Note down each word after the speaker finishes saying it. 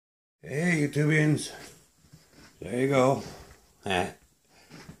Hey, Youtubians. There you go. I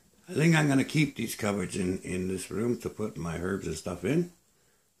think I'm going to keep these cupboards in this room to put my herbs and stuff in.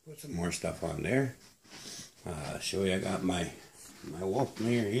 Put some more stuff on there. Show you I got my wolf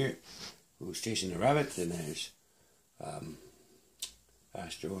mare here who's chasing the rabbit. And there's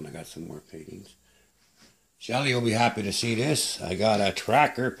Astro, and I got some more paintings. Shelly will be happy to see this. I got a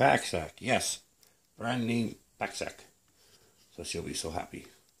tracker pack sack. Yes, brand name pack sack. So she'll be so happy.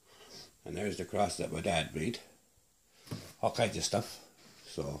 And there's the cross that my dad made. All kinds of stuff.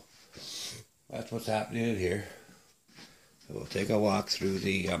 So that's what's happening in here. So we'll take a walk through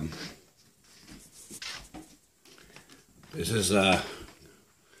the this is the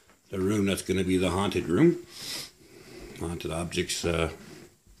room that's going to be the haunted room. Haunted objects I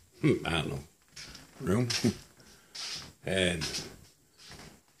don't know, room. And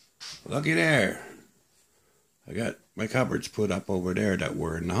looky there. I got my cupboards put up over there that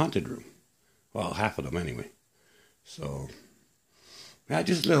were in the haunted room. Well, half of them anyway. So, yeah,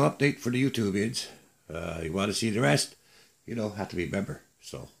 just a little update for the Youtubians. You want to see the rest? You know, have to be a member.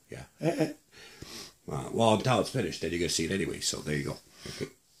 So, yeah. Well, until it's finished, then you're going to see it anyway. So, there you go.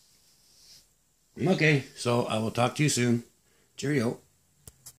 Okay, so I will talk to you soon. Cheerio.